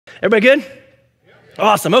Everybody good?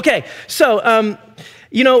 Awesome. Okay. So,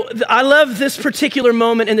 I love this particular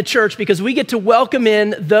moment in the church because we get to welcome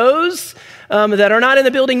in those that are not in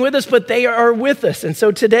the building with us, but they are with us. And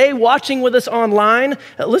so today, watching with us online,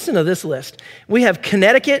 listen to this list. We have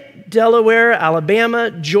Connecticut, Delaware,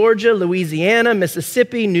 Alabama, Georgia, Louisiana,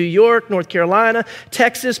 Mississippi, New York, North Carolina,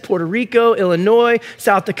 Texas, Puerto Rico, Illinois,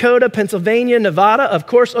 South Dakota, Pennsylvania, Nevada, of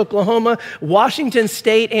course, Oklahoma, Washington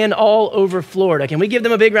State, and all over Florida. Can we give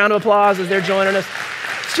them a big round of applause as they're joining us?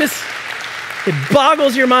 It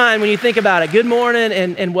boggles your mind when you think about it. Good morning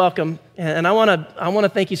and welcome. And I want to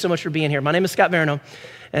thank you so much for being here. My name is Scott Veroneau,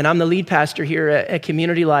 and I'm the lead pastor here at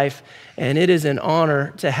Community Life, and it is an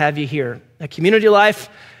honor to have you here. At Community Life,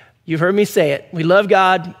 you've heard me say it. We love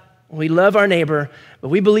God, we love our neighbor, but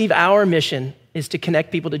we believe our mission is to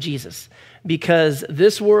connect people to Jesus because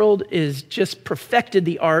this world is just perfected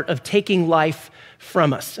the art of taking life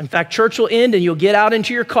from us. In fact, church will end and you'll get out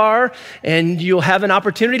into your car and you'll have an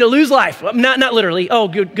opportunity to lose life. Not literally. Oh,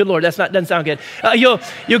 good Lord, doesn't sound good. You'll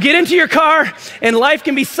get into your car and life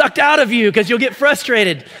can be sucked out of you because you'll get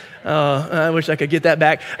frustrated. I wish I could get that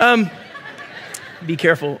back. Be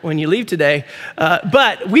careful when you leave today.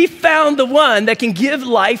 But we found the one that can give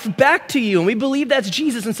life back to you, and we believe that's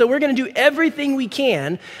Jesus. And so we're going to do everything we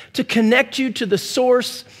can to connect you to the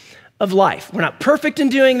source of life. We're not perfect in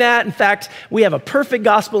doing that. In fact, we have a perfect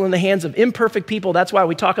gospel in the hands of imperfect people. That's why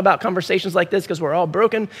we talk about conversations like this, because we're all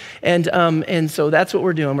broken. And so that's what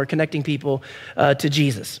we're doing. We're connecting people to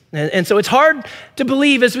Jesus. And so it's hard to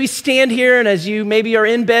believe as we stand here and as you maybe are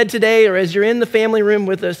in bed today or as you're in the family room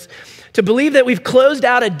with us, to believe that we've closed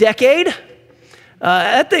out a decade.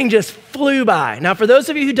 That thing just flew by. Now, for those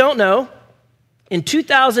of you who don't know, in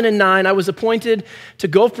 2009, I was appointed to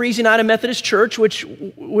Gulf Breeze United Methodist Church, which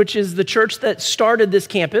is the church that started this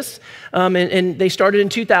campus, and they started in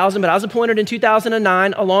 2000, but I was appointed in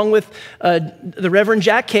 2009 along with the Reverend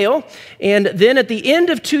Jack Cale, and then at the end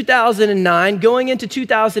of 2009, going into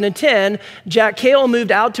 2010, Jack Cale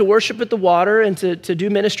moved out to worship at the water and to do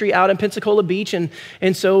ministry out in Pensacola Beach, and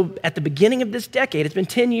so at the beginning of this decade, it's been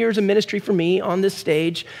 10 years of ministry for me on this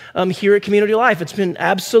stage here at Community Life. It's been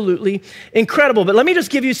absolutely incredible. But let me just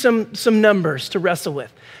give you some numbers to wrestle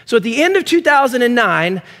with. So at the end of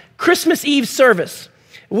 2009, Christmas Eve service,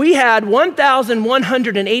 we had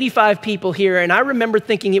 1,185 people here, and I remember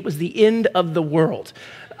thinking it was the end of the world.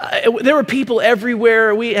 There were people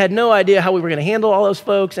everywhere. We had no idea how we were going to handle all those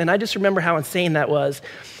folks, and I just remember how insane that was.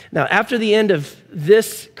 Now, after the end of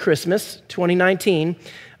this Christmas, 2019,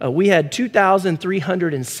 we had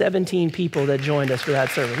 2,317 people that joined us for that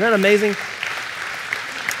service. Isn't that amazing?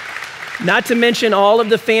 Not to mention all of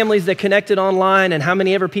the families that connected online and how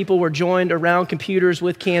many ever people were joined around computers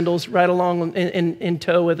with candles right along in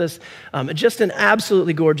tow with us. Just an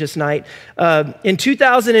absolutely gorgeous night. In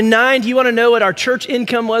 2009, do you want to know what our church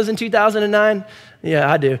income was in 2009? Yeah,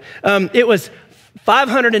 I do. It was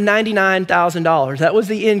 $599,000. That was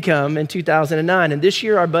the income in 2009. And this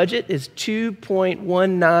year, our budget is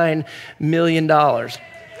 $2.19 million.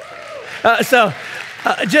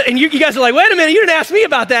 And you guys are like, wait a minute, you didn't ask me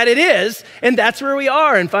about that. It is, and that's where we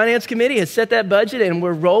are. And Finance Committee has set that budget, and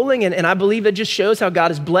we're rolling, and I believe it just shows how God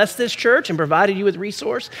has blessed this church and provided you with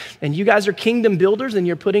resource, and you guys are kingdom builders, and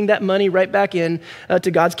you're putting that money right back in to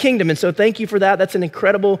God's kingdom. And so thank you for that. That's an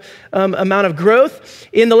incredible amount of growth.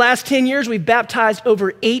 In the last 10 years, we've baptized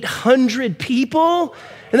over 800 people.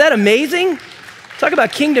 Isn't that amazing? Talk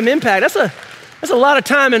about kingdom impact. That's a lot of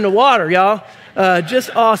time in the water, y'all.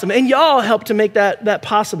 Just awesome. And y'all helped to make that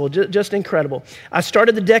possible. Just incredible. I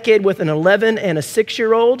started the decade with an 11 and a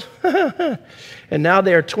 6-year-old, and now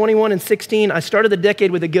they are 21 and 16. I started the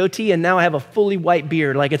decade with a goatee, and now I have a fully white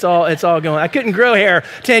beard. Like it's all going. I couldn't grow hair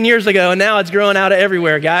 10 years ago, and now it's growing out of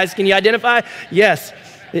everywhere, guys. Can you identify? Yes,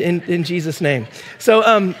 in Jesus' name.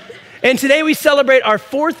 So, and today we celebrate our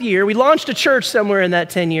 4th year. We launched a church somewhere in that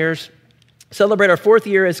 10 years. Celebrate our 4th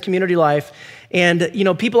year as Community Life. And,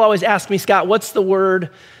 people always ask me, Scott, what's the word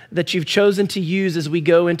that you've chosen to use as we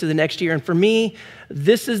go into the next year? And for me,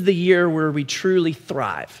 this is the year where we truly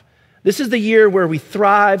thrive. This is the year where we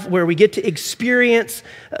thrive, where we get to experience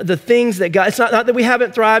the things that God, it's not that we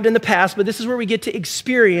haven't thrived in the past, but this is where we get to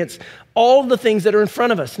experience all of the things that are in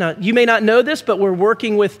front of us. Now, you may not know this, but we're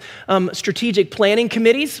working with strategic planning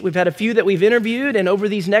committees. We've had a few that we've interviewed, and over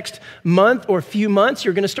these next month or few months,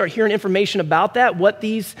 you're going to start hearing information about that, what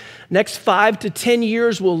these next 5 to 10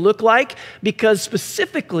 years will look like, because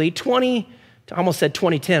specifically 20 I almost said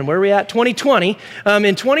 2010. Where are we at? 2020.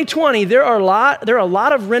 In 2020, there are a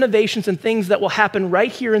lot of renovations and things that will happen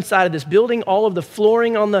right here inside of this building. All of the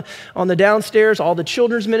flooring on the downstairs, all the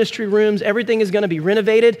children's ministry rooms, everything is going to be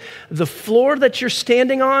renovated. The floor that you're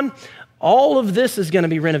standing on, all of this is going to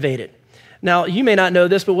be renovated. Now, you may not know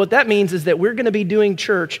this, but what that means is that we're going to be doing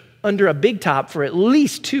church under a big top for at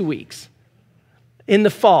least 2 weeks in the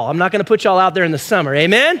fall. I'm not going to put y'all out there in the summer,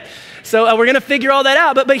 amen? So we're going to figure all that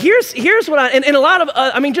out. But here's what and a lot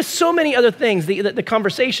of, just so many other things. The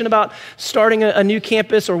conversation about starting a new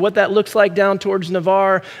campus or what that looks like down towards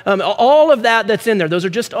Navarre, all of that's in there. Those are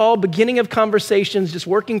just all beginning of conversations, just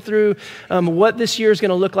working through what this year is going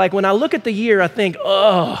to look like. When I look at the year, I think,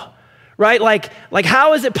 right? Like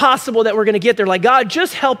how is it possible that we're going to get there? Like, God,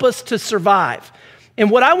 just help us to survive. And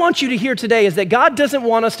what I want you to hear today is that God doesn't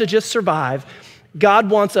want us to just survive. God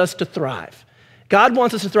wants us to thrive. God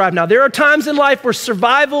wants us to thrive. Now, there are times in life where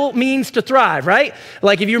survival means to thrive, right?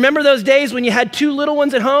 Like if you remember those days when you had 2 little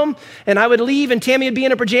ones at home and I would leave and Tammy would be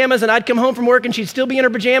in her pajamas and I'd come home from work and she'd still be in her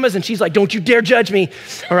pajamas and she's like, don't you dare judge me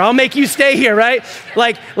or I'll make you stay here, right?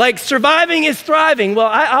 Like surviving is thriving. Well,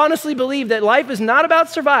 I honestly believe that life is not about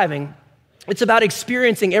surviving. It's about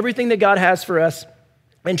experiencing everything that God has for us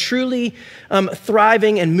and truly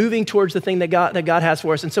thriving and moving towards the thing that God has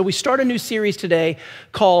for us. And so we start a new series today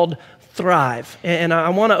called Thrive. And I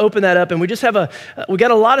want to open that up. And we just have we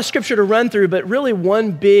got a lot of scripture to run through, but really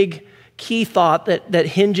one big key thought that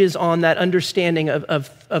hinges on that understanding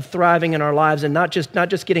of thriving in our lives and not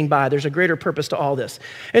just getting by. There's a greater purpose to all this.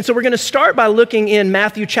 And so we're going to start by looking in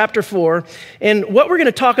Matthew chapter 4. And what we're going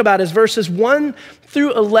to talk about is verses 1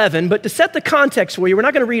 through 11. But to set the context for you, we're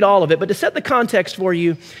not going to read all of it, but to set the context for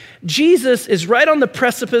you, Jesus is right on the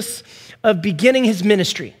precipice of beginning his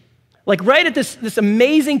ministry. Like right at this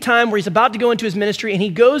amazing time where he's about to go into his ministry and he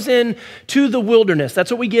goes into the wilderness. That's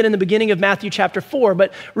what we get in the beginning of Matthew chapter 4.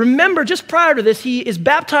 But remember, just prior to this, he is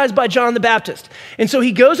baptized by John the Baptist. And so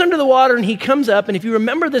he goes under the water and he comes up. And if you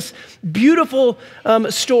remember this beautiful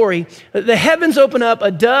story, the heavens open up, a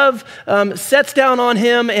dove sets down on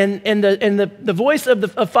him and the voice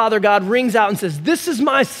of Father God rings out and says, "This is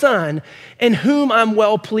my son in whom I'm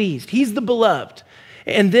well pleased." He's the beloved.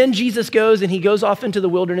 And then Jesus goes and he goes off into the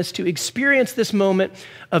wilderness to experience this moment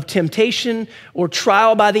of temptation or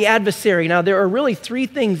trial by the adversary. Now, there are really 3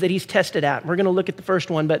 things that he's tested at. We're going to look at the first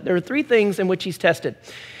one, but there are 3 things in which he's tested.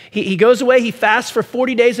 He goes away, he fasts for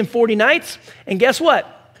 40 days and 40 nights, and guess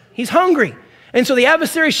what? He's hungry. And so the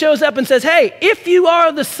adversary shows up and says, "Hey, if you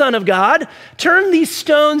are the Son of God, turn these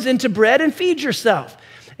stones into bread and feed yourself."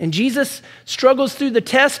 And Jesus struggles through the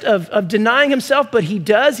test of denying himself, but he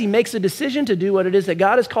does. He makes a decision to do what it is that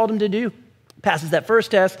God has called him to do. Passes that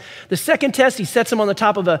first test. The second test, he sets him on the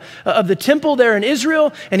top of the temple there in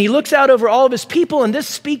Israel, and he looks out over all of his people, and this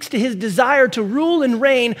speaks to his desire to rule and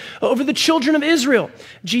reign over the children of Israel.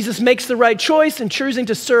 Jesus makes the right choice in choosing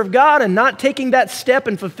to serve God and not taking that step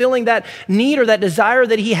and fulfilling that need or that desire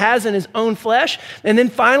that he has in his own flesh. And then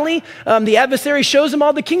finally, the adversary shows him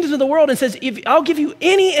all the kingdoms of the world and says, "I'll give you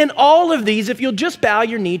any and all of these if you'll just bow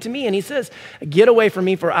your knee to me." And he says, "Get away from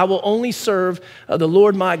me, for I will only serve the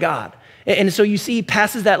Lord my God." And so you see he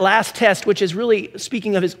passes that last test, which is really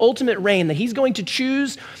speaking of his ultimate reign, that he's going to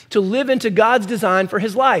choose to live into God's design for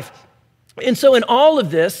his life. And so in all of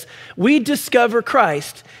this, we discover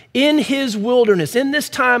Christ in his wilderness, in this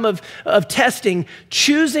time of testing,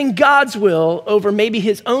 choosing God's will over maybe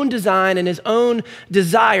his own design and his own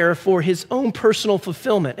desire for his own personal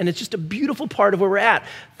fulfillment. And it's just a beautiful part of where we're at,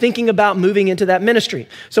 thinking about moving into that ministry.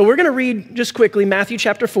 So we're going to read just quickly Matthew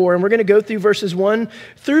chapter 4, and we're going to go through verses 1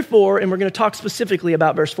 through 4, and we're going to talk specifically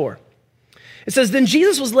about verse 4. It says, "Then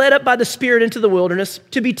Jesus was led up by the Spirit into the wilderness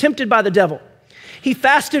to be tempted by the devil. He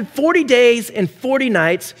fasted 40 days and 40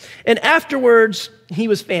 nights, and afterwards he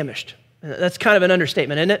was famished." That's kind of an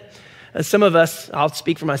understatement, isn't it? Some of us, I'll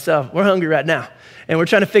speak for myself, we're hungry right now, and we're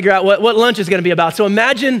trying to figure out what lunch is going to be about. So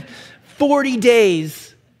imagine 40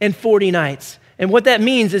 days and 40 nights. And what that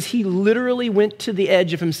means is he literally went to the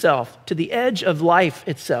edge of himself, to the edge of life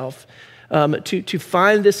itself, to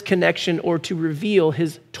find this connection or to reveal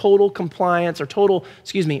his total compliance or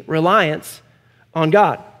reliance on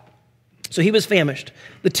God. So he was famished.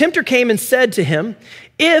 The tempter came and said to him,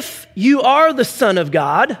 "If you are the Son of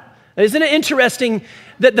God," isn't it interesting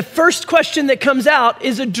that the first question that comes out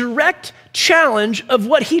is a direct challenge of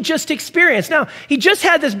what he just experienced. Now, he just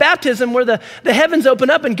had this baptism where the heavens open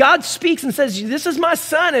up and God speaks and says, "This is my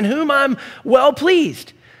son in whom I'm well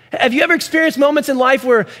pleased." Have you ever experienced moments in life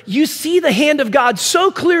where you see the hand of God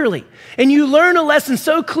so clearly and you learn a lesson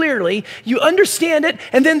so clearly, you understand it,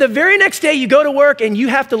 and then the very next day you go to work and you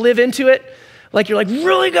have to live into it? Like you're like,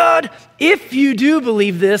 really, God? If you do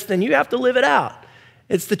believe this, then you have to live it out.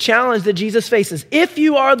 It's the challenge that Jesus faces. If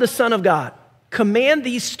you are the Son of God, command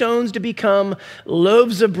these stones to become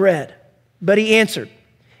loaves of bread. But he answered,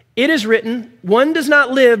 it is written, one does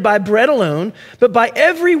not live by bread alone, but by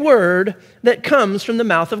every word that comes from the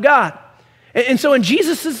mouth of God. And so in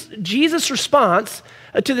Jesus' response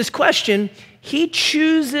to this question, he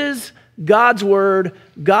chooses God's word,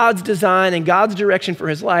 God's design, and God's direction for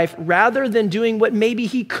his life, rather than doing what maybe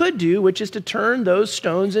he could do, which is to turn those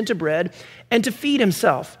stones into bread and to feed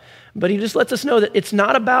himself. But he just lets us know that it's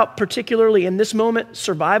not about, particularly in this moment,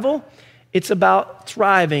 survival. It's about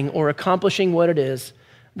thriving or accomplishing what it is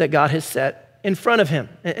that God has set in front of him.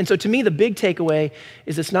 And so to me, the big takeaway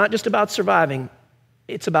is it's not just about surviving,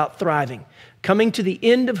 it's about thriving. Coming to the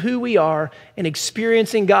end of who we are and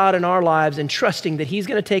experiencing God in our lives and trusting that he's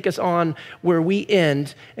going to take us on where we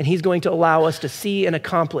end, and he's going to allow us to see and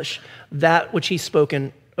accomplish that which he's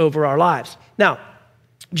spoken over our lives. Now,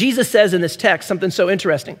 Jesus says in this text something so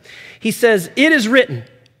interesting. He says, it is written.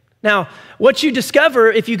 Now, what you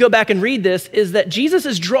discover if you go back and read this is that Jesus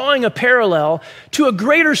is drawing a parallel to a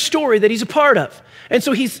greater story that he's a part of. And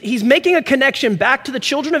so he's making a connection back to the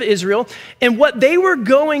children of Israel and what they were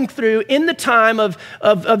going through in the time of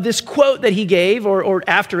this quote that he gave or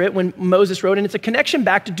after it when Moses wrote, and it's a connection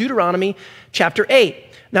back to Deuteronomy chapter 8.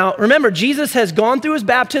 Now, remember, Jesus has gone through his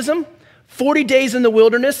baptism, 40 days in the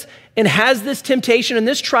wilderness, and has this temptation and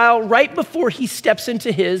this trial right before he steps into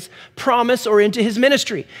his promise or into his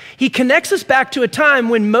ministry. He connects us back to a time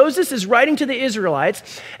when Moses is writing to the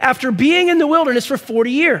Israelites after being in the wilderness for 40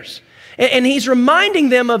 years. And he's reminding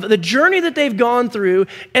them of the journey that they've gone through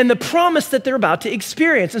and the promise that they're about to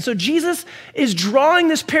experience. And so Jesus is drawing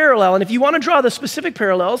this parallel. And if you want to draw the specific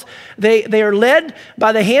parallels, they are led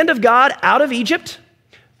by the hand of God out of Egypt,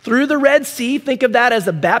 through the Red Sea. Think of that as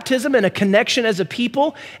a baptism and a connection as a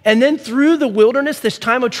people. And then through the wilderness, this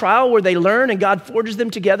time of trial where they learn and God forges them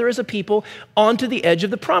together as a people onto the edge of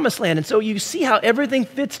the promised land. And so you see how everything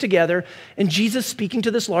fits together and Jesus speaking to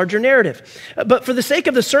this larger narrative. But for the sake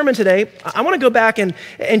of the sermon today, I want to go back and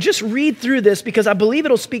just read through this because I believe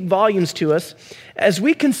it'll speak volumes to us as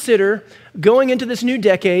we consider going into this new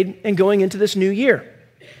decade and going into this new year.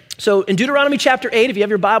 So in Deuteronomy chapter 8, if you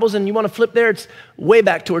have your Bibles and you want to flip there, it's way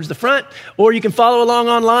back towards the front, or you can follow along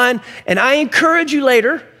online. And I encourage you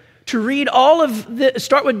later to read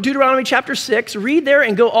start with Deuteronomy chapter 6, read there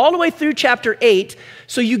and go all the way through chapter 8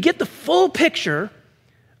 so you get the full picture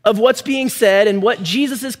of what's being said and what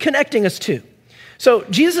Jesus is connecting us to. So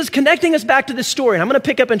Jesus is connecting us back to this story, and I'm going to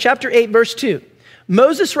pick up in chapter 8, verse 2.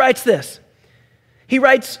 Moses writes this. He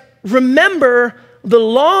writes, remember the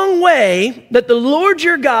long way that the Lord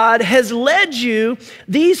your God has led you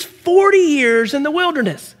these 40 years in the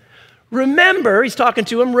wilderness. Remember, he's talking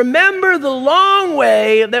to him, remember the long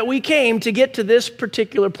way that we came to get to this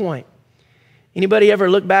particular point. Anybody ever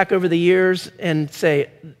look back over the years and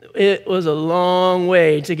say, it was a long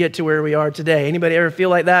way to get to where we are today? Anybody ever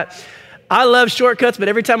feel like that? I love shortcuts, but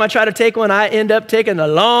every time I try to take one, I end up taking the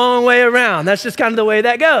long way around. That's just kind of the way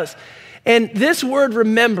that goes. And this word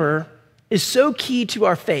remember is so key to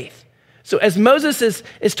our faith. So as Moses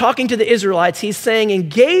is talking to the Israelites, he's saying,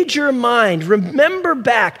 engage your mind, remember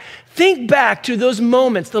back, think back to those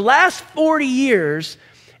moments, the last 40 years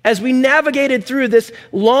as we navigated through this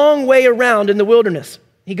long way around in the wilderness.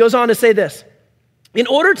 He goes on to say this, in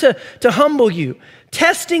order to humble you,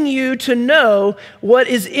 testing you to know what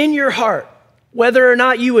is in your heart, whether or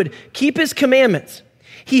not you would keep his commandments.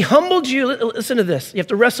 He humbled you, listen to this, you have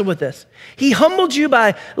to wrestle with this. He humbled you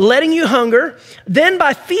by letting you hunger, then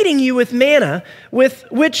by feeding you with manna, with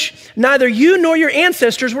which neither you nor your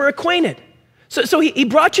ancestors were acquainted. So he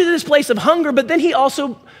brought you to this place of hunger, but then he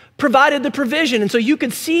also provided the provision. And so you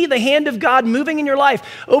could see the hand of God moving in your life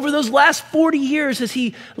over those last 40 years as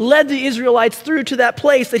he led the Israelites through to that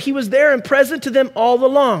place that he was there and present to them all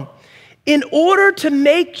along. In order to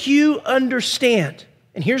make you understand,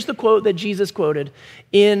 and here's the quote that Jesus quoted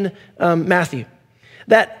in Matthew,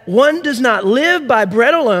 that one does not live by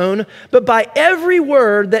bread alone, but by every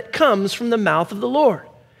word that comes from the mouth of the Lord.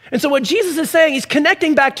 And so what Jesus is saying, he's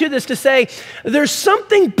connecting back to this to say, there's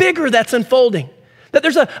something bigger that's unfolding. That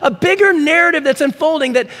there's a bigger narrative that's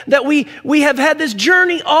unfolding, that we have had this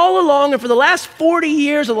journey all along, and for the last 40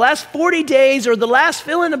 years, or the last 40 days, or the last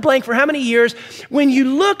fill in the blank for how many years, when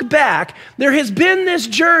you look back, there has been this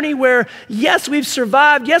journey where, yes, we've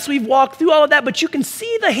survived, yes, we've walked through all of that, but you can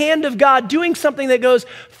see the hand of God doing something that goes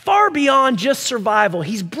far beyond just survival.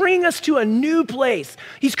 He's bringing us to a new place.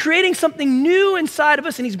 He's creating something new inside of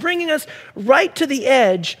us, and he's bringing us right to the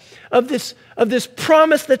edge of this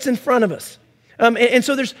promise that's in front of us. And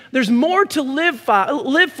so there's more to live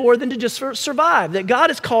for than to just survive, that God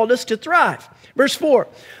has called us to thrive. Verse 4,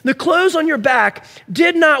 the clothes on your back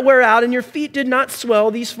did not wear out and your feet did not swell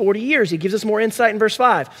these 40 years. He gives us more insight in verse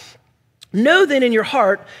 5. Know then in your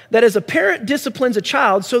heart that as a parent disciplines a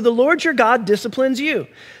child, so the Lord your God disciplines you.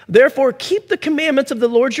 Therefore, keep the commandments of the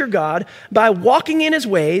Lord your God by walking in his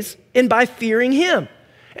ways and by fearing him.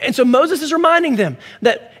 And so Moses is reminding them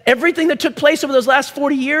that everything that took place over those last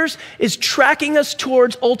 40 years is tracking us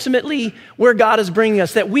towards ultimately where God is bringing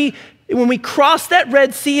us. That when we crossed that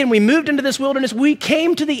Red Sea and we moved into this wilderness, we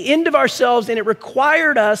came to the end of ourselves, and it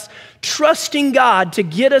required us trusting God to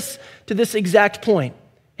get us to this exact point.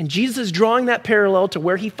 And Jesus is drawing that parallel to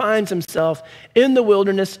where he finds himself in the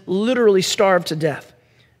wilderness, literally starved to death.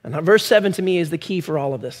 And verse 7 to me is the key for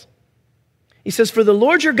all of this. He says, for the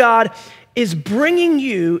Lord your God is bringing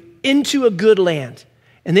you into a good land.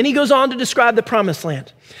 And then he goes on to describe the promised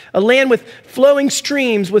land, a land with flowing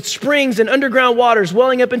streams, with springs and underground waters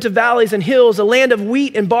welling up into valleys and hills, a land of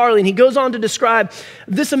wheat and barley. And he goes on to describe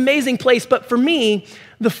this amazing place. But for me,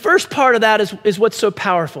 the first part of that is what's so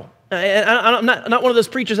powerful. And I'm not one of those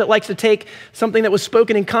preachers that likes to take something that was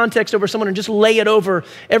spoken in context over someone and just lay it over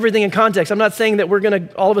everything in context. I'm not saying that we're going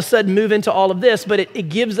to all of a sudden move into all of this, but it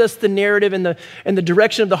gives us the narrative and the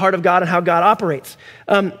direction of the heart of God and how God operates.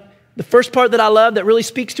 The first part that I love that really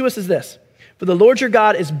speaks to us is this. For the Lord your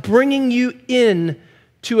God is bringing you in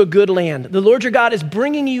to a good land. The Lord your God is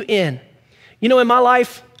bringing you in. You know, in my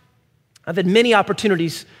life, I've had many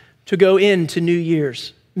opportunities to go into New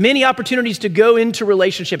Year's. Many opportunities to go into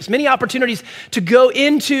relationships, many opportunities to go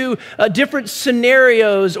into different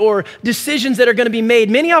scenarios or decisions that are going to be made,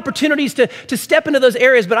 many opportunities to step into those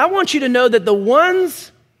areas. But I want you to know that the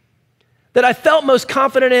ones that I felt most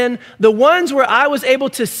confident in, the ones where I was able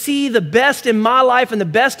to see the best in my life and the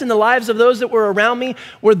best in the lives of those that were around me,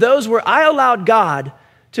 were those where I allowed God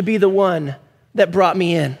to be the one that brought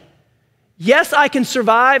me in. Yes, I can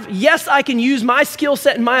survive. Yes, I can use my skill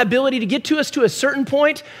set and my ability to get to us to a certain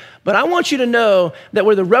point, but I want you to know that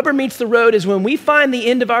where the rubber meets the road is when we find the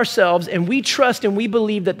end of ourselves and we trust and we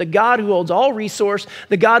believe that the God who holds all resource,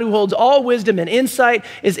 the God who holds all wisdom and insight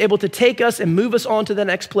is able to take us and move us on to the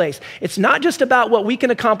next place. It's not just about what we can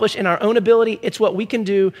accomplish in our own ability, it's what we can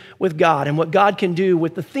do with God and what God can do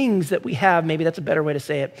with the things that we have, maybe that's a better way to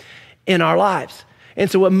say it, in our lives. And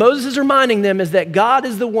so what Moses is reminding them is that God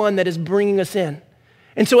is the one that is bringing us in.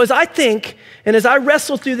 And so as I think and as I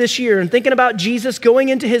wrestle through this year and thinking about Jesus going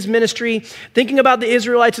into his ministry, thinking about the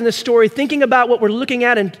Israelites in this story, thinking about what we're looking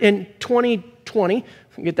at in 2020,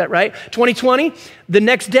 get that right, 2020, the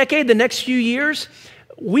next decade, the next few years,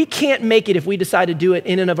 we can't make it if we decide to do it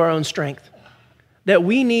in and of our own strength. That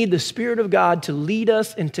we need the Spirit of God to lead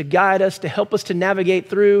us and to guide us, to help us to navigate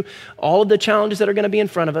through all of the challenges that are going to be in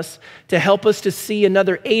front of us, to help us to see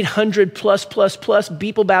another 800 plus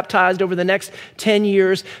people baptized over the next 10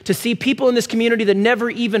 years, to see people in this community that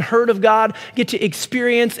never even heard of God get to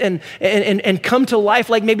experience and come to life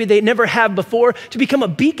like maybe they never have before, to become a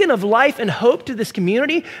beacon of life and hope to this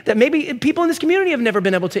community that maybe people in this community have never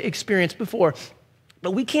been able to experience before.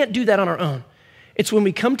 But we can't do that on our own. It's when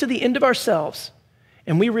we come to the end of ourselves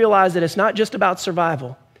and we realize that it's not just about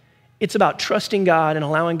survival, it's about trusting God and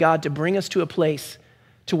allowing God to bring us to a place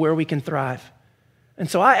to where we can thrive. And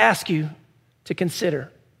so I ask you to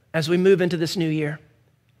consider, as we move into this new year,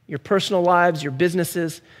 your personal lives, your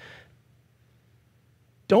businesses,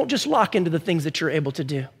 don't just lock into the things that you're able to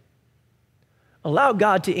do. Allow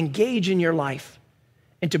God to engage in your life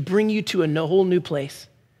and to bring you to a whole new place.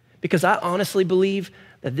 Because I honestly believe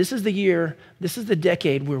that this is the year, this is the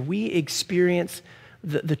decade where we experience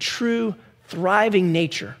the true thriving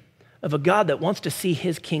nature of a God that wants to see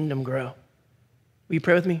his kingdom grow. Will you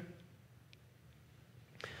pray with me?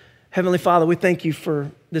 Heavenly Father, we thank you for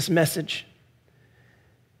this message,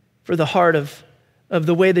 for the heart of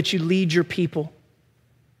the way that you lead your people,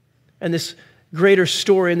 and this greater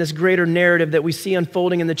story and this greater narrative that we see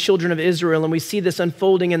unfolding in the children of Israel, and we see this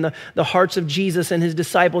unfolding in the hearts of Jesus and his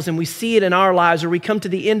disciples, and we see it in our lives where we come to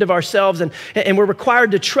the end of ourselves and we're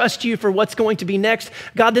required to trust you for what's going to be next.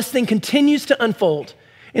 God, this thing continues to unfold.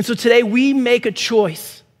 And so today we make a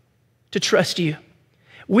choice to trust you.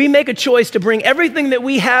 We make a choice to bring everything that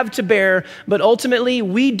we have to bear, but ultimately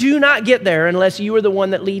we do not get there unless you are the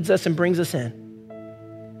one that leads us and brings us in.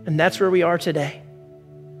 And that's where we are today.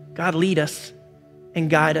 God, lead us and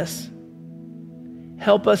guide us.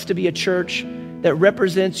 Help us to be a church that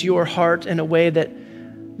represents your heart in a way that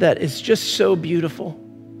is just so beautiful.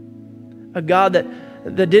 A God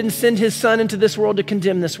that didn't send his son into this world to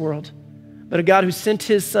condemn this world, but a God who sent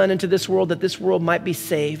his son into this world that this world might be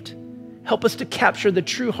saved. Help us to capture the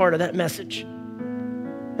true heart of that message.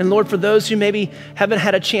 And Lord, for those who maybe haven't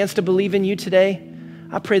had a chance to believe in you today,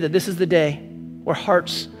 I pray that this is the day where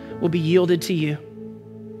hearts will be yielded to you.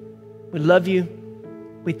 We love you.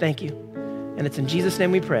 We thank you. And it's in Jesus'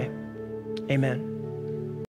 name we pray. Amen.